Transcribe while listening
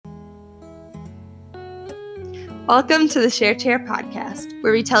Welcome to the Share Chair podcast,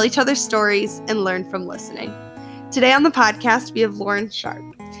 where we tell each other stories and learn from listening. Today on the podcast, we have Lauren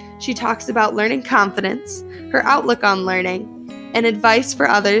Sharp. She talks about learning confidence, her outlook on learning, and advice for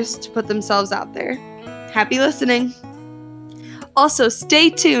others to put themselves out there. Happy listening! Also, stay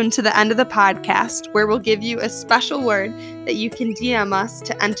tuned to the end of the podcast, where we'll give you a special word that you can DM us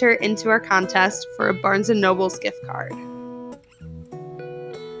to enter into our contest for a Barnes & Noble's gift card.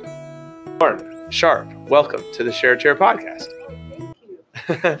 Lauren Sharp, welcome to the Share Chair podcast.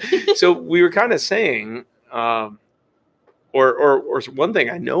 Thank you. So we were kind of saying, or one thing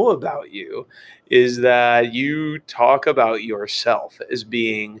I know about you is that you talk about yourself as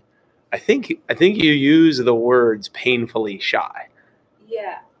being, I think you use the words painfully shy.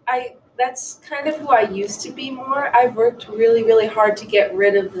 Yeah, that's kind of who I used to be more. I've worked really, really hard to get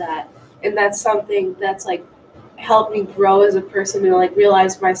rid of that. And that's something that's helped me grow as a person and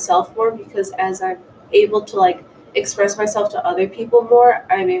realize myself more, because as I'm able to express myself to other people more,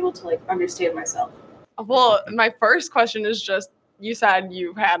 I'm able to understand myself. Well, my first question is just, you said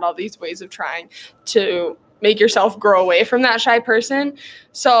you've had all these ways of trying to make yourself grow away from that shy person.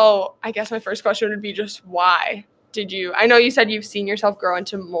 So I guess my first question would be just, why did you? I know you said you've seen yourself grow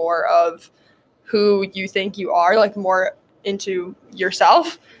into more of who you think you are, more into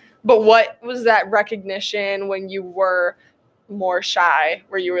yourself. But what was that recognition when you were more shy,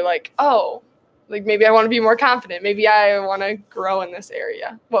 where you were maybe I want to be more confident. Maybe I want to grow in this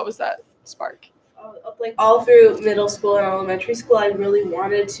area. What was that spark? All through middle school and elementary school, I really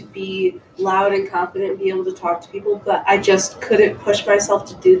wanted to be loud and confident and be able to talk to people, but I just couldn't push myself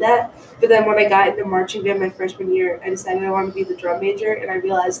to do that. But then when I got into marching band my freshman year, I decided I wanted to be the drum major, and I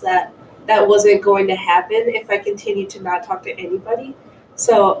realized that wasn't going to happen if I continued to not talk to anybody.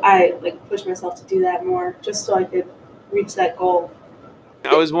 So I pushed myself to do that more, just so I could reach that goal.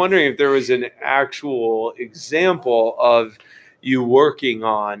 I was wondering if there was an actual example of you working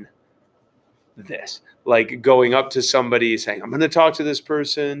on this, going up to somebody saying, I'm going to talk to this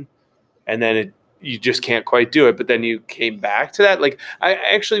person, and then you just can't quite do it, but then you came back to that. I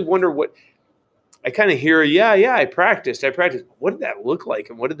actually wonder what I kind of hear. I practiced. What did that look like?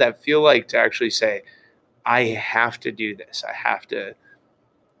 And what did that feel like to actually say, I have to do this. I have to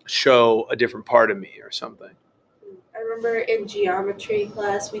show a different part of me or something. I remember in geometry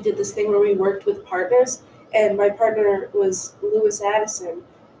class, we did this thing where we worked with partners, and my partner was Lewis Addison,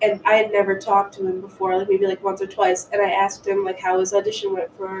 and I had never talked to him before, maybe once or twice, and I asked him how his audition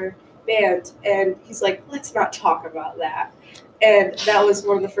went for band, and he's like, let's not talk about that. And that was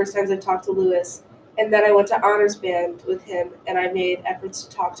one of the first times I talked to Lewis. And then I went to honors band with him, and I made efforts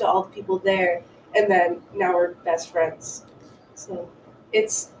to talk to all the people there, and then now we're best friends. So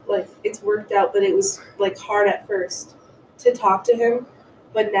it's worked out, but it was hard at first to talk to him,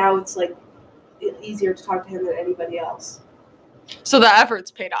 but now it's easier to talk to him than anybody else. So the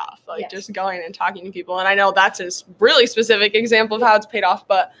effort's paid off, Yes. Just going and talking to people. And I know that's a really specific example of how it's paid off,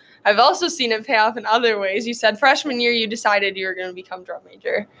 but I've also seen it pay off in other ways. You said freshman year you decided you were going to become drum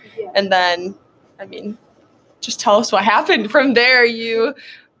major. Yeah. And then, just tell us what happened from there. You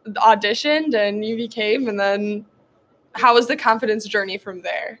auditioned and you became, and then how was the confidence journey from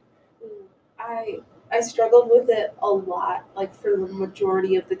there? I struggled with it a lot, for the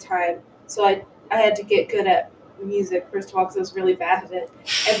majority of the time. So I had to get good at music, first of all, because I was really bad at it.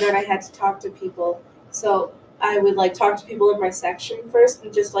 And then I had to talk to people. So I would talk to people in my section first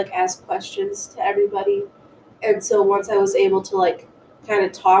and just ask questions to everybody. And so once I was able to kind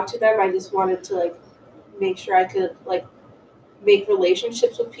of talk to them, I just wanted to make sure I could make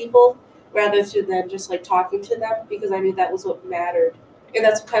relationships with people rather than just talking to them, because I knew that was what mattered. And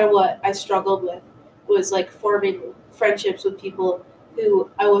that's kind of what I struggled with, was forming friendships with people who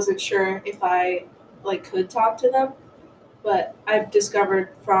I wasn't sure if I could talk to them. But I've discovered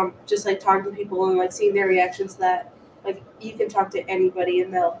from just talking to people and seeing their reactions that you can talk to anybody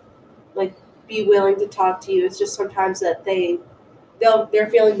and they'll be willing to talk to you. It's just sometimes that they're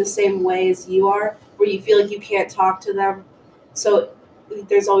feeling the same way as you are, where you feel you can't talk to them. So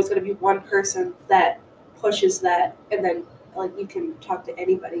there's always going to be one person that pushes that, and then you can talk to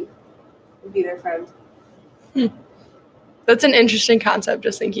anybody and be their friend. That's an interesting concept,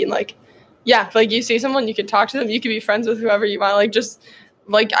 just thinking you see someone, you can talk to them, you can be friends with whoever you want.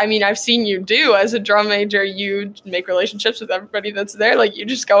 I've seen you do as a drum major, you make relationships with everybody that's there. You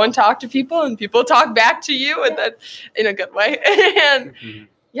just go and talk to people and people talk back to you, and that in a good way. And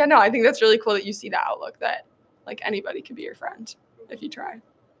I think that's really cool that you see the outlook that anybody could be your friend if you try,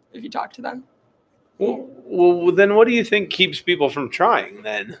 if you talk to them. Well, then what do you think keeps people from trying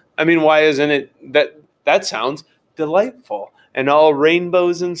then? Why isn't it that sounds delightful? and all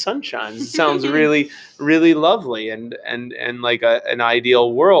rainbows and sunshines. It sounds really, really lovely and like an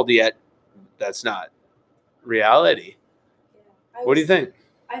ideal world, yet that's not reality. Yeah. What do you think?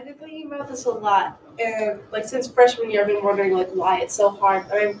 I've been thinking about this a lot, and like since freshman year, I've been wondering like why it's so hard.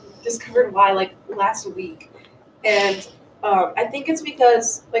 I discovered why like last week, and I think it's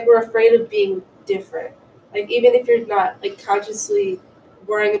because like we're afraid of being different. Like even if you're not like consciously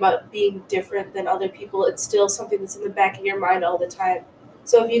worrying about being different than other people, it's still something that's in the back of your mind all the time.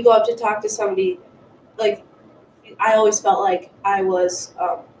 So if you go up to talk to somebody, like I always felt like I was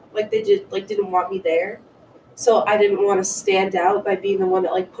like they didn't want me there, so I didn't want to stand out by being the one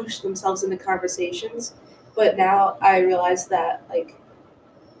that like pushed themselves into conversations. But now I realize that like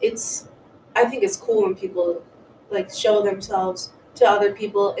it's I think it's cool when people like show themselves to other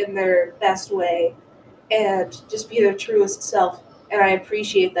people in their best way and just be their truest self. And I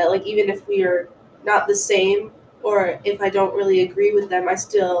appreciate that. Like even if we are not the same or if I don't really agree with them, I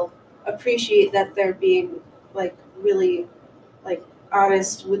still appreciate that they're being like really like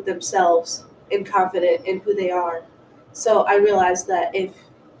honest with themselves and confident in who they are. So I realized that if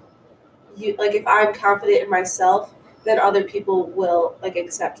I'm confident in myself, then other people will like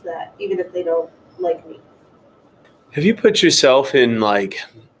accept that even if they don't like me. Have you put yourself in like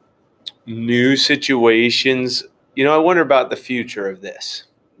new situations? I wonder about the future of this.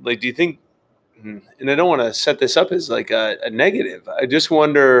 Like, do you think, and I don't want to set this up as like a negative. I just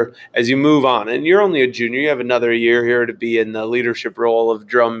wonder as you move on, and you're only a junior, you have another year here to be in the leadership role of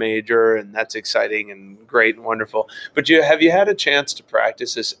drum major, and that's exciting and great and wonderful. But have you had a chance to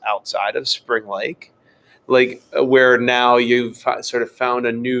practice this outside of Spring Lake? Like where now you've sort of found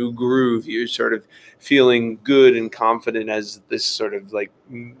a new groove, you're sort of feeling good and confident as this sort of like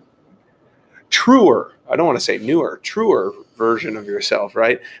truer, I don't want to say newer, truer version of yourself,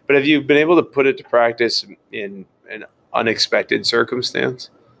 right? But have you been able to put it to practice in an unexpected circumstance?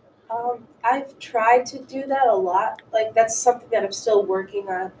 I've tried to do that a lot. Like that's something that I'm still working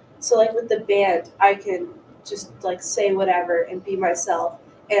on. So like with the band, I can just like say whatever and be myself,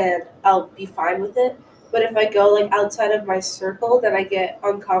 and I'll be fine with it. But if I go like outside of my circle, then I get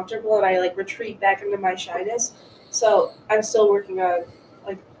uncomfortable and I like retreat back into my shyness. So I'm still working on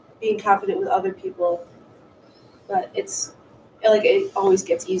like being confident with other people, but it's like it always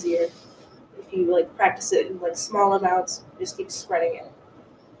gets easier if you like practice it in like small amounts. Just keep spreading it.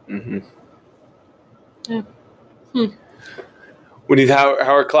 Mm-hmm. Yeah. What do you, how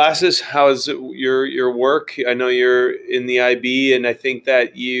are classes? How's your work? I know you're in the IB, and I think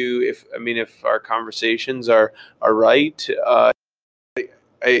that if our conversations are right,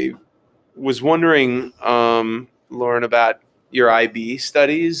 I was wondering, Lauren, about your IB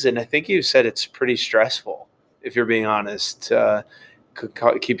studies, and I think you said it's pretty stressful, if you're being honest,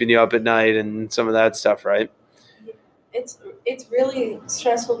 keeping you up at night and some of that stuff, right? It's really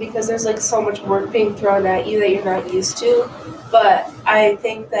stressful because there's like so much work being thrown at you that you're not used to. But I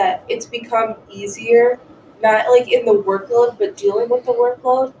think that it's become easier, not like in the workload, but dealing with the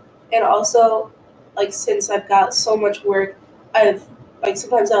workload. And also, like since I've got so much work, I've like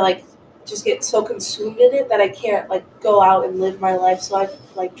sometimes I like just get so consumed in it that I can't like go out and live my life. So I've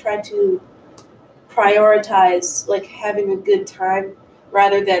like tried to prioritize like having a good time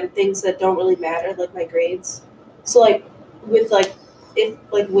rather than things that don't really matter, like my grades. So like with like if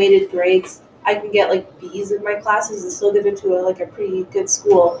like weighted grades, I can get like B's in my classes and still get into a pretty good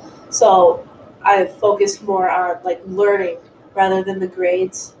school. So I've focused more on like learning rather than the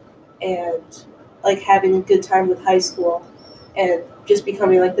grades and like having a good time with high school and just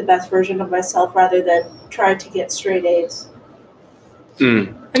becoming like the best version of myself rather than trying to get straight A's.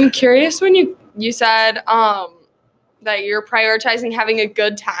 Mm. I'm curious when you said that you're prioritizing having a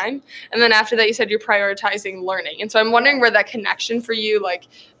good time, and then after that you said you're prioritizing learning. And so I'm wondering where that connection for you, like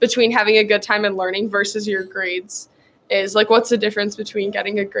between having a good time and learning versus your grades, is. Like, what's the difference between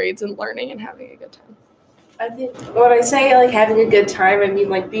getting good grades and learning and having a good time? I think when I say like having a good time, I mean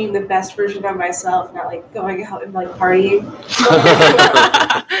like being the best version of myself, not like going out and like partying.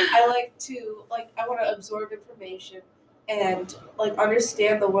 I like to I want to absorb information and like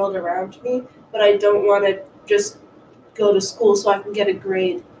understand the world around me, but I don't want to just go to school so I can get a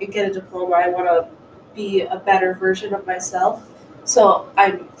grade and get a diploma. I want to be a better version of myself. So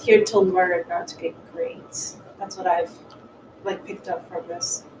I'm here to learn, not to get grades. That's what I've like picked up from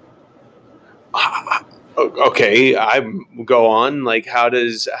this. Okay, I go on. Like, how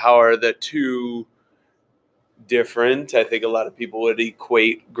are the two different? I think a lot of people would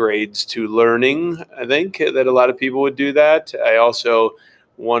equate grades to learning. I think that a lot of people would do that. I also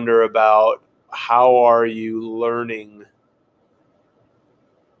wonder about how are you learning,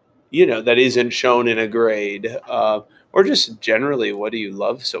 that isn't shown in a grade. Or just generally, what do you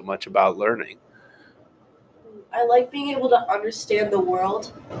love so much about learning? I like being able to understand the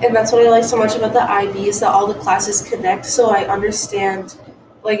world, and that's what I like so much about the IB is that all the classes connect, so I understand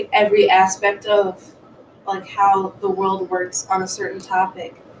like every aspect of like how the world works on a certain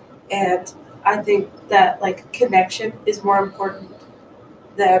topic. And I think that like connection is more important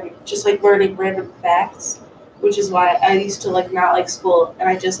than just like learning random facts, which is why I used to like not like school and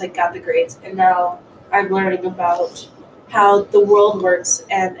I just like got the grades, and now I'm learning about how the world works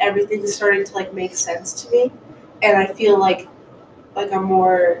and everything is starting to like make sense to me, and I feel like a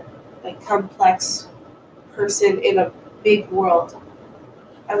more like complex person in a big world.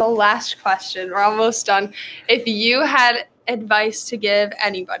 The last question. We're almost done. If you had advice to give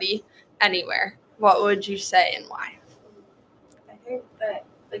anybody anywhere, what would you say and why? I think that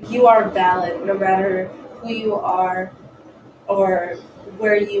like you are valid no matter who you are or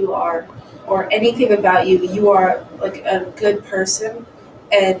where you are or anything about you. You are like a good person,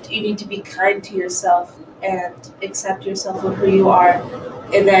 and you need to be kind to yourself and accept yourself for who you are,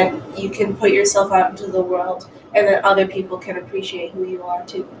 and then you can put yourself out into the world, and then other people can appreciate who you are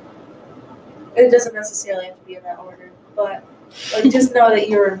too. It doesn't necessarily have to be in that order, but like just know that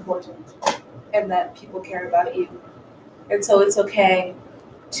you're important and that people care about you. And so it's okay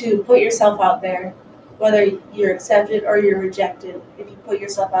to put yourself out there, whether you're accepted or you're rejected. If you put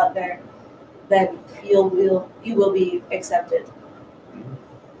yourself out there, then you will be accepted.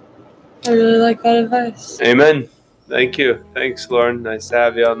 I really like that advice. Amen. Thank you. Thanks, Lauren. Nice to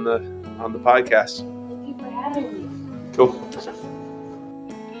have you on the podcast. Thank you for having me. Cool.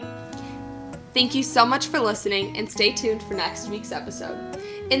 Thank you so much for listening, and stay tuned for next week's episode.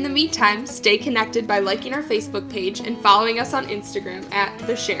 In the meantime, stay connected by liking our Facebook page and following us on Instagram at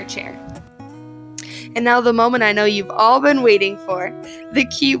The Share Chair. And now the moment I know you've all been waiting for. The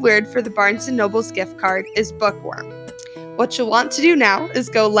keyword for the Barnes & Noble's gift card is bookworm. What you'll want to do now is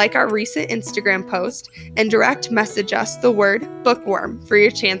go like our recent Instagram post and direct message us the word bookworm for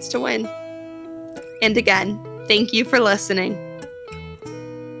your chance to win. And again, thank you for listening.